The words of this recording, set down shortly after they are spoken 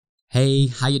Hey,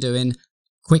 how you doing?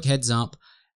 Quick heads up.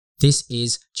 This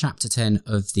is chapter 10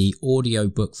 of the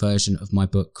audiobook version of my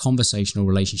book, Conversational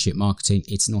Relationship Marketing.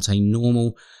 It's not a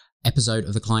normal episode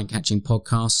of the Client Catching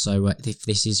podcast. So if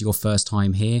this is your first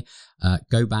time here,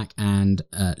 go back and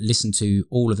listen to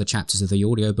all of the chapters of the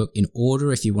audiobook in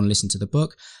order if you want to listen to the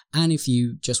book. And if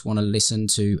you just want to listen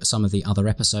to some of the other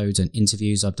episodes and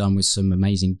interviews I've done with some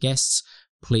amazing guests,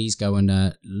 please go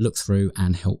and look through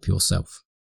and help yourself.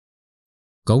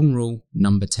 Golden rule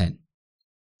number 10.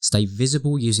 Stay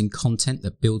visible using content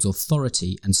that builds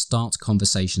authority and starts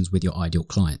conversations with your ideal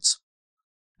clients.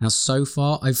 Now, so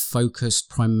far, I've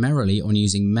focused primarily on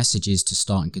using messages to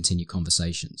start and continue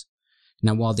conversations.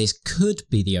 Now, while this could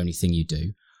be the only thing you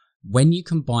do, when you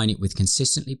combine it with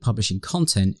consistently publishing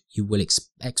content, you will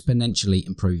exponentially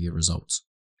improve your results.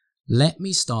 Let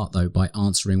me start, though, by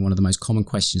answering one of the most common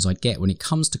questions I get when it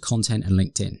comes to content and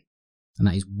LinkedIn. And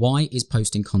that is, why is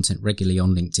posting content regularly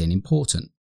on LinkedIn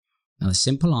important? Now, the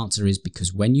simple answer is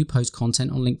because when you post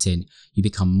content on LinkedIn, you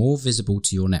become more visible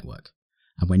to your network.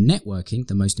 And when networking,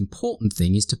 the most important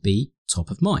thing is to be top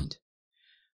of mind.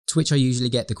 To which I usually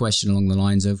get the question along the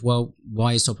lines of, well,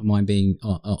 why is top of mind being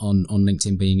on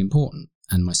LinkedIn being important?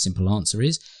 And my simple answer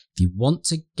is, if you want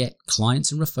to get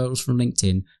clients and referrals from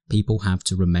LinkedIn, people have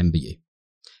to remember you.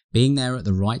 Being there at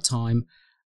the right time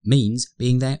means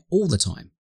being there all the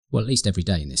time. Well, at least every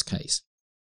day in this case.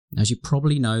 As you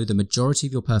probably know, the majority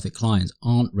of your perfect clients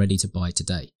aren't ready to buy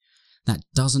today. That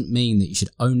doesn't mean that you should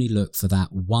only look for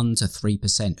that 1 to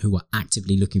 3% who are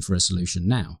actively looking for a solution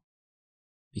now.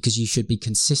 Because you should be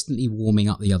consistently warming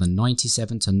up the other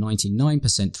 97 to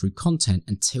 99% through content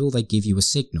until they give you a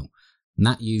signal. And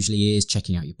that usually is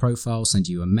checking out your profile,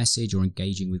 sending you a message, or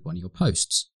engaging with one of your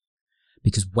posts.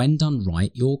 Because when done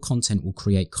right, your content will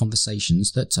create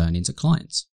conversations that turn into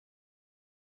clients.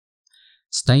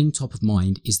 Staying top of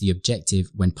mind is the objective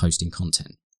when posting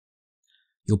content.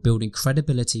 You're building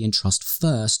credibility and trust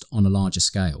first on a larger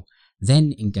scale,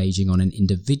 then engaging on an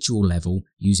individual level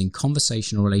using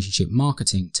conversational relationship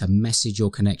marketing to message your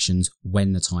connections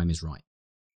when the time is right.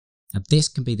 Now, this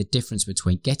can be the difference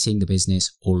between getting the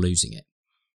business or losing it.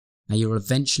 Now, you'll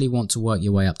eventually want to work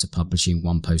your way up to publishing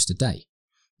one post a day.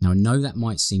 Now, I know that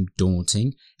might seem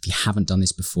daunting if you haven't done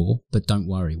this before, but don't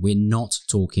worry, we're not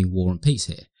talking war and peace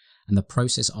here. And the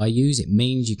process I use, it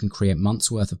means you can create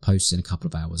months worth of posts in a couple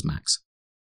of hours max.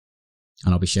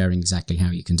 And I'll be sharing exactly how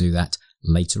you can do that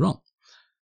later on.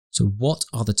 So what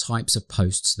are the types of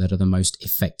posts that are the most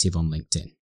effective on LinkedIn?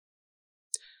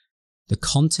 The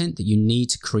content that you need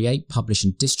to create, publish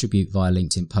and distribute via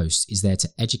LinkedIn posts is there to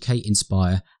educate,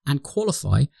 inspire and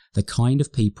qualify the kind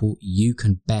of people you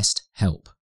can best help.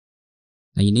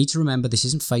 Now you need to remember this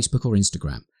isn't Facebook or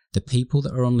Instagram. The people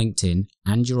that are on LinkedIn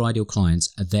and your ideal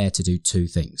clients are there to do two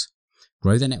things.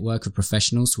 Grow their network of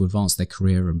professionals to advance their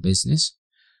career and business.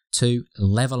 2,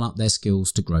 level up their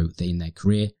skills to grow in their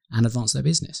career and advance their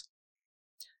business.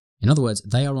 In other words,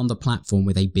 they are on the platform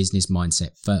with a business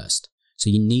mindset first. So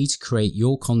you need to create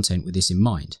your content with this in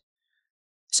mind.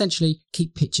 Essentially,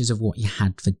 keep pictures of what you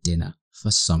had for dinner for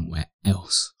somewhere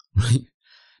else, right?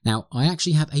 Now, I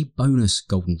actually have a bonus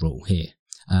golden rule here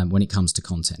when it comes to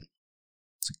content.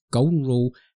 So golden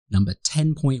rule number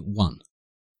 10.1.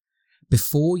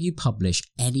 Before you publish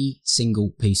any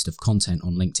single piece of content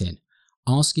on LinkedIn,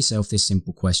 ask yourself this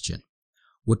simple question.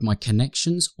 Would my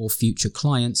connections or future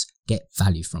clients get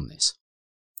value from this?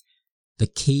 The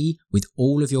key with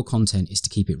all of your content is to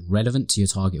keep it relevant to your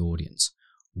target audience.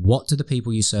 What do the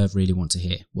people you serve really want to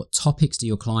hear? What topics do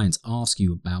your clients ask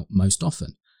you about most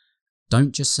often?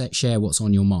 Don't just share what's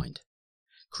on your mind.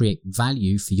 Create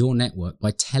value for your network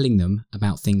by telling them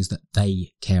about things that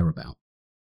they care about.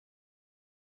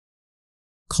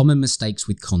 Common mistakes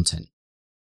with content.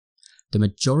 The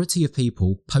majority of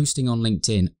people posting on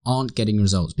LinkedIn aren't getting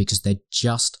results because they're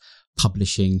just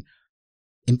publishing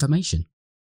information.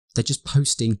 They're just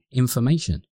posting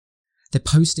information. They're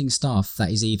posting stuff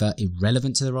that is either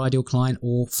irrelevant to their ideal client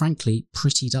or, frankly,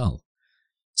 pretty dull.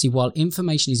 See, while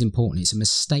information is important, it's a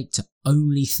mistake to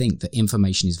only think that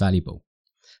information is valuable.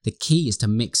 The key is to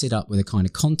mix it up with a kind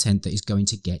of content that is going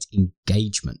to get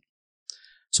engagement.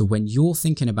 So when you're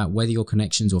thinking about whether your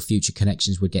connections or future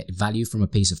connections would get value from a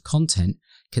piece of content,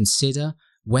 consider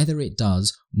whether it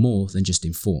does more than just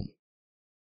inform.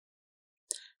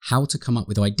 How to come up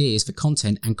with ideas for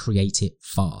content and create it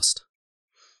fast.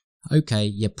 Okay,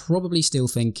 you're probably still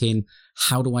thinking,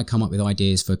 how do I come up with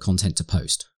ideas for content to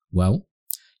post? Well,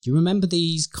 do you remember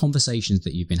these conversations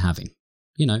that you've been having?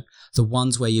 You know, the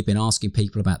ones where you've been asking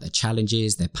people about their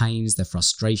challenges, their pains, their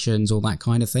frustrations, all that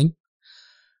kind of thing.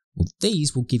 Well,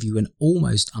 these will give you an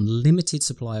almost unlimited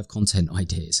supply of content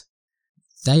ideas.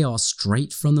 They are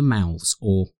straight from the mouths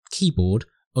or keyboard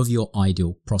of your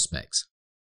ideal prospects.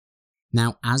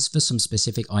 Now, as for some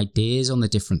specific ideas on the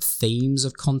different themes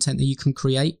of content that you can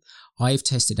create, I've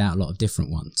tested out a lot of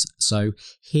different ones. So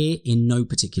here, in no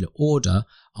particular order,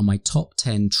 are my top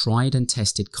 10 tried and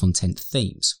tested content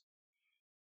themes.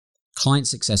 Client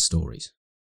success stories,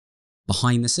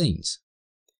 behind the scenes,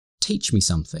 teach me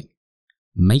something,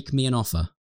 make me an offer,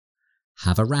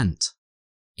 have a rant,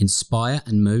 inspire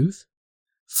and move,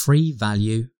 free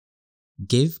value,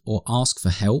 give or ask for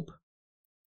help,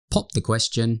 pop the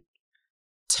question,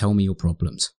 tell me your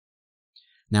problems.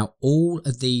 Now, all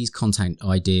of these content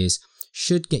ideas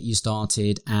should get you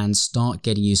started and start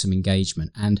getting you some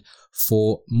engagement. And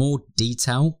for more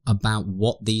detail about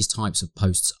what these types of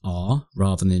posts are,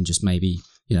 rather than just maybe,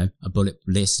 a bullet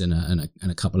list and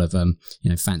a couple of,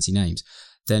 fancy names,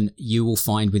 then you will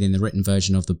find within the written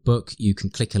version of the book, you can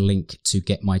click a link to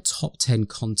get my top 10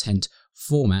 content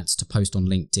formats to post on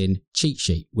LinkedIn cheat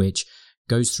sheet, which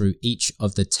goes through each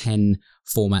of the 10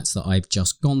 formats that I've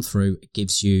just gone through. It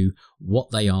gives you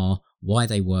what they are, why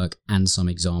they work, and some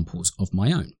examples of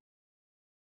my own.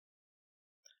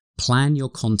 Plan your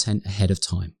content ahead of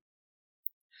time.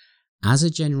 As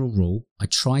a general rule, I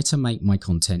try to make my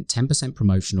content 10%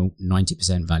 promotional,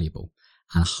 90% valuable,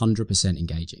 and 100%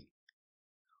 engaging.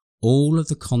 All of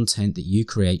the content that you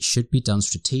create should be done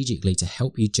strategically to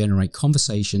help you generate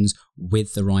conversations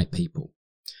with the right people,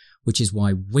 which is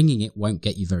why winging it won't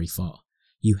get you very far.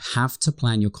 You have to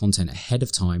plan your content ahead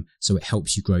of time so it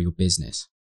helps you grow your business.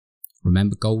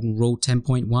 Remember Golden Rule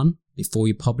 10.1? Before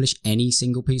you publish any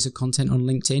single piece of content on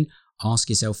LinkedIn, ask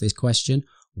yourself this question: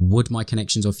 would my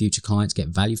connections or future clients get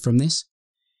value from this?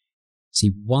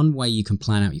 See, one way you can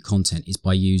plan out your content is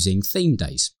by using theme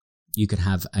days. You could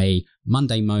have a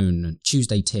Monday moan,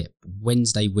 Tuesday tip,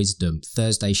 Wednesday wisdom,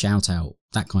 Thursday shout out,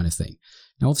 that kind of thing.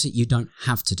 Now, obviously, you don't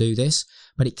have to do this,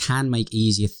 but it can make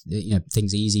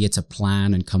things easier to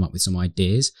plan and come up with some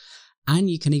ideas. And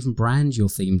you can even brand your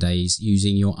theme days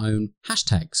using your own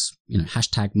hashtags,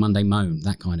 hashtag Monday moan,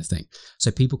 that kind of thing. So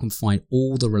people can find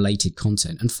all the related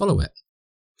content and follow it.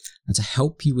 And to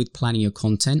help you with planning your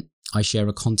content, I share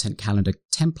a content calendar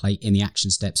template in the action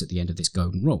steps at the end of this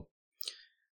golden rule.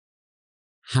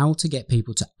 How to get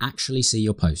people to actually see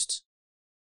your posts.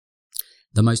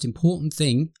 The most important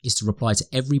thing is to reply to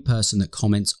every person that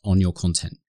comments on your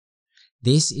content.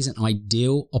 This is an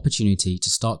ideal opportunity to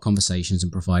start conversations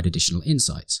and provide additional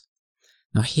insights.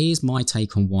 Now, here's my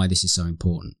take on why this is so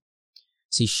important.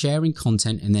 See, sharing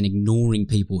content and then ignoring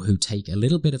people who take a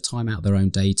little bit of time out of their own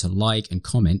day to like and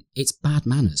comment, it's bad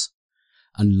manners.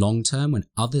 And long term, when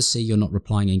others see you're not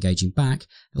replying and engaging back,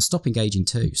 they'll stop engaging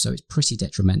too, so it's pretty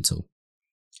detrimental.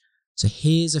 So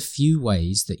here's a few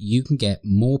ways that you can get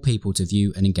more people to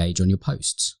view and engage on your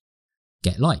posts.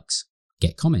 Get likes,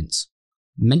 get comments,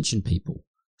 mention people,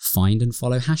 find and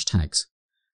follow hashtags,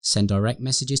 send direct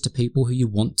messages to people who you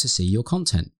want to see your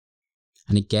content.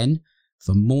 And again,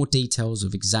 for more details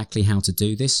of exactly how to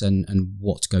do this and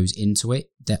what goes into it,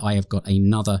 that I have got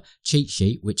another cheat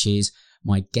sheet, which is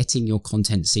my Getting Your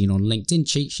Content Seen on LinkedIn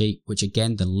cheat sheet, which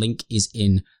again, the link is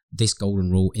in this golden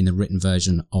rule in the written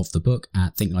version of the book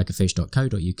at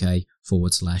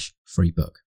thinklikeafish.co.uk/free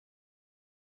book.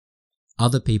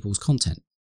 Other people's content.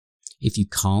 If you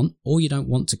can't, or you don't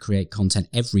want to create content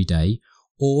every day,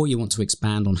 or you want to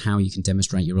expand on how you can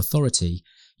demonstrate your authority,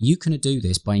 you can do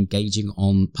this by engaging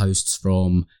on posts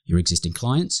from your existing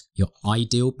clients, your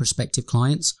ideal prospective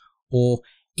clients, or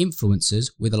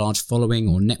influencers with a large following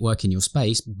or network in your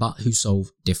space, but who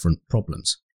solve different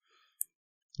problems.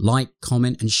 Like,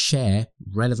 comment, and share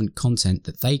relevant content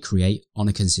that they create on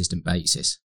a consistent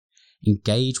basis.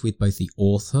 Engage with both the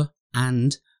author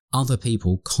and other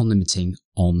people commenting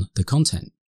on the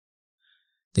content.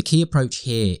 The key approach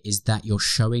here is that you're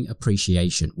showing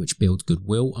appreciation, which builds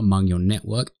goodwill among your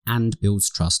network and builds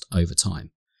trust over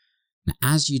time. Now,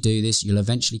 as you do this, you'll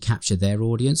eventually capture their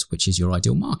audience, which is your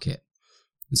ideal market.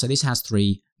 And so this has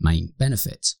three main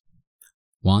benefits.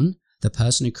 One, the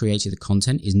person who created the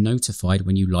content is notified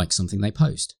when you like something they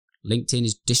post. LinkedIn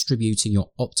is distributing your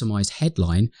optimized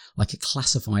headline like a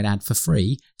classified ad for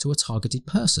free to a targeted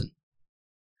person.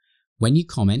 When you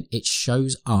comment, it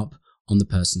shows up on the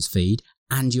person's feed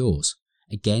and yours,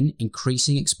 again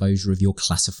increasing exposure of your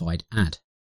classified ad.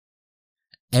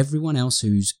 Everyone else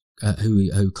who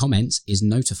comments is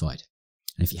notified,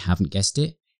 and if you haven't guessed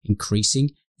it,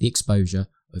 increasing the exposure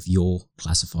of your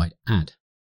classified ad.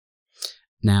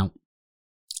 Now,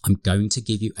 I'm going to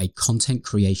give you a content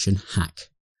creation hack.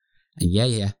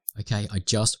 And okay, I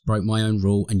just broke my own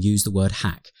rule and used the word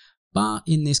hack, but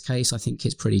in this case, I think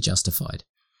it's pretty justified.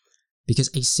 Because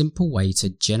a simple way to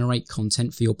generate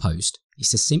content for your post is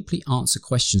to simply answer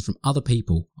questions from other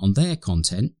people on their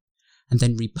content and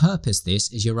then repurpose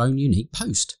this as your own unique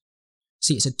post.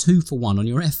 See, it's a 2-for-1 on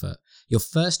your effort. You're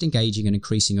first engaging and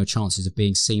increasing your chances of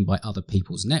being seen by other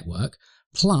people's network,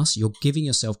 plus you're giving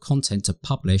yourself content to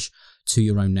publish to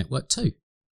your own network too.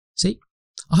 See,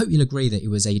 I hope you'll agree that it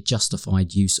was a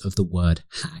justified use of the word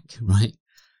hack, right?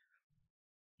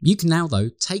 You can now, though,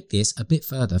 take this a bit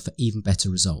further for even better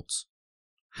results.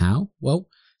 How? Well,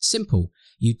 simple.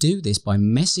 You do this by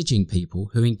messaging people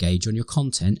who engage on your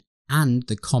content and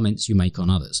the comments you make on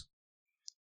others.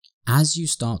 As you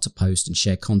start to post and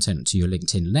share content to your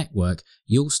LinkedIn network,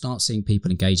 you'll start seeing people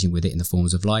engaging with it in the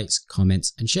forms of likes,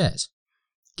 comments, and shares.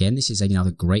 Again, this is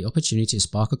another great opportunity to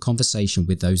spark a conversation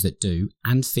with those that do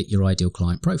and fit your ideal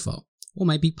client profile, or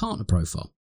maybe partner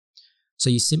profile. So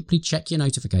you simply check your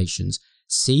notifications,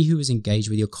 see who is engaged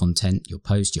with your content, your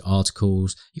posts, your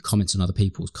articles, your comments on other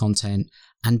people's content,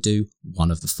 and do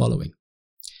one of the following.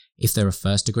 If they're a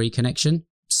first-degree connection,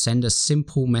 send a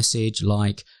simple message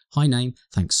like, "Hi name,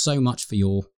 thanks so much for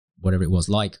your," whatever it was,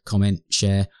 like, comment,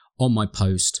 share on my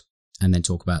post, and then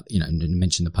talk about, and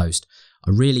mention the post. I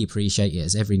really appreciate it,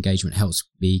 as every engagement helps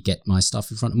me get my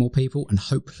stuff in front of more people and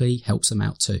hopefully helps them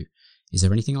out too. Is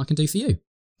there anything I can do for you?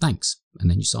 Thanks. And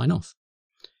then you sign off.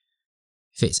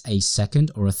 If it's a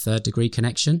second or a third degree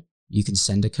connection, you can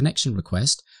send a connection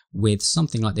request with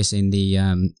something like this in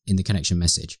the connection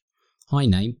message. "Hi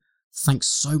name, thanks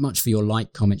so much for your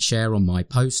like, comment, share on my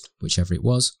post," whichever it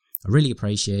was. "I really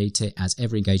appreciate it, as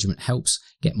every engagement helps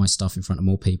get my stuff in front of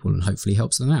more people and hopefully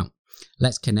helps them out.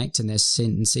 Let's connect and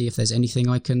see if there's anything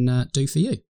I can do for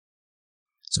you."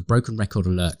 So, broken record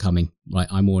alert coming, right?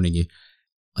 I'm warning you.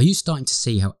 Are you starting to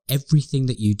see how everything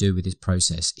that you do with this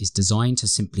process is designed to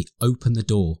simply open the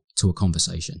door to a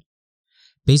conversation?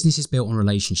 Business is built on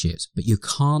relationships, but you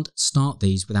can't start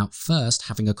these without first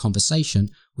having a conversation,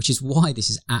 which is why this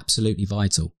is absolutely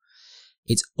vital.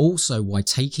 It's also why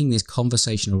taking this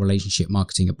conversational relationship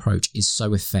marketing approach is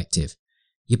so effective.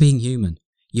 You're being human.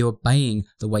 You're obeying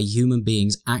the way human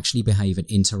beings actually behave and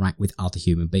interact with other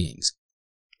human beings.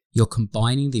 You're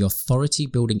combining the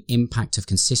authority-building impact of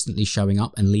consistently showing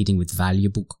up and leading with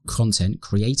valuable content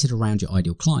created around your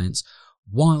ideal clients,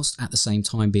 whilst at the same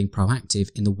time being proactive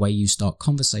in the way you start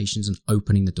conversations and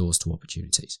opening the doors to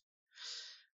opportunities.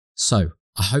 So,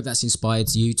 I hope that's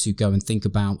inspired you to go and think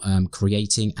about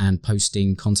creating and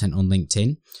posting content on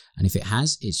LinkedIn. And if it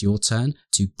has, it's your turn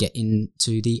to get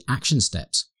into the action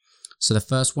steps. So the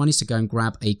first one is to go and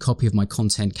grab a copy of my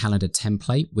content calendar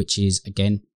template, which is,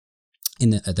 again,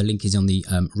 the link is on the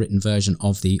written version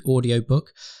of the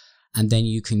audiobook. And then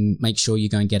you can make sure you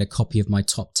go and get a copy of my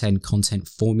top 10 content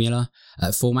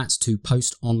formats to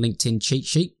post on LinkedIn cheat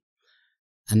sheet.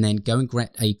 And then go and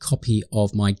get a copy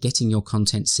of my Getting Your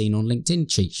Content Seen on LinkedIn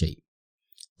cheat sheet.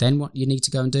 Then what you need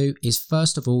to go and do is,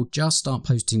 first of all, just start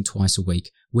posting twice a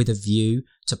week with a view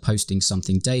to posting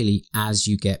something daily as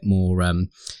you get more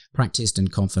practiced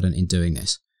and confident in doing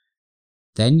this.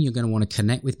 Then you're going to want to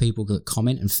connect with people that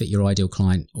comment and fit your ideal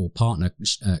client or partner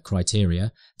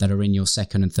criteria that are in your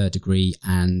second and third degree,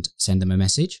 and send them a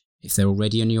message. If they're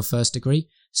already in your first degree,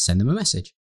 send them a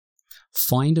message.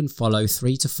 Find and follow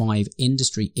 3 to 5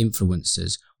 industry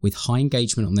influencers with high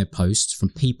engagement on their posts from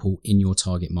people in your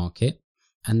target market.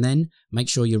 And then make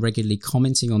sure you're regularly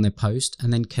commenting on their post,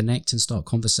 and then connect and start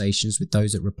conversations with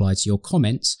those that reply to your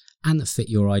comments and that fit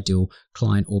your ideal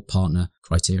client or partner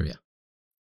criteria.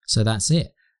 So that's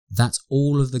it. That's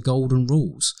all of the golden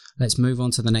rules. Let's move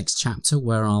on to the next chapter,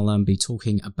 where I'll be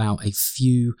talking about a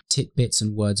few tidbits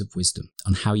and words of wisdom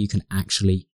on how you can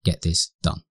actually get this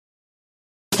done.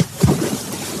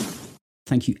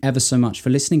 Thank you ever so much for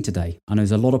listening today. I know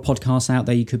there's a lot of podcasts out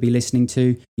there you could be listening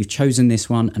to. You've chosen this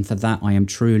one, and for that I am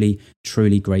truly,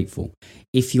 truly grateful.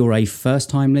 If you're a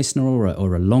first-time listener or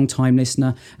a long-time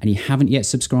listener and you haven't yet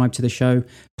subscribed to the show,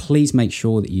 please make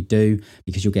sure that you do,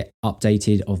 because you'll get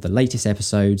updated of the latest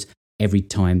episodes every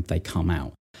time they come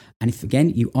out. And if, again,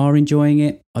 you are enjoying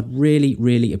it, I'd really,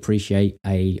 really appreciate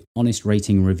a honest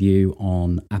rating and review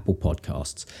on Apple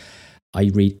Podcasts. I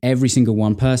read every single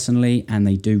one personally, and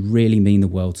they do really mean the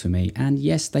world to me. And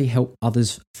yes, they help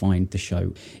others find the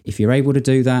show. If you're able to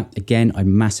do that, again, I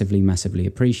massively, massively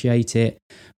appreciate it.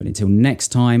 But until next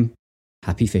time,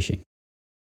 happy fishing.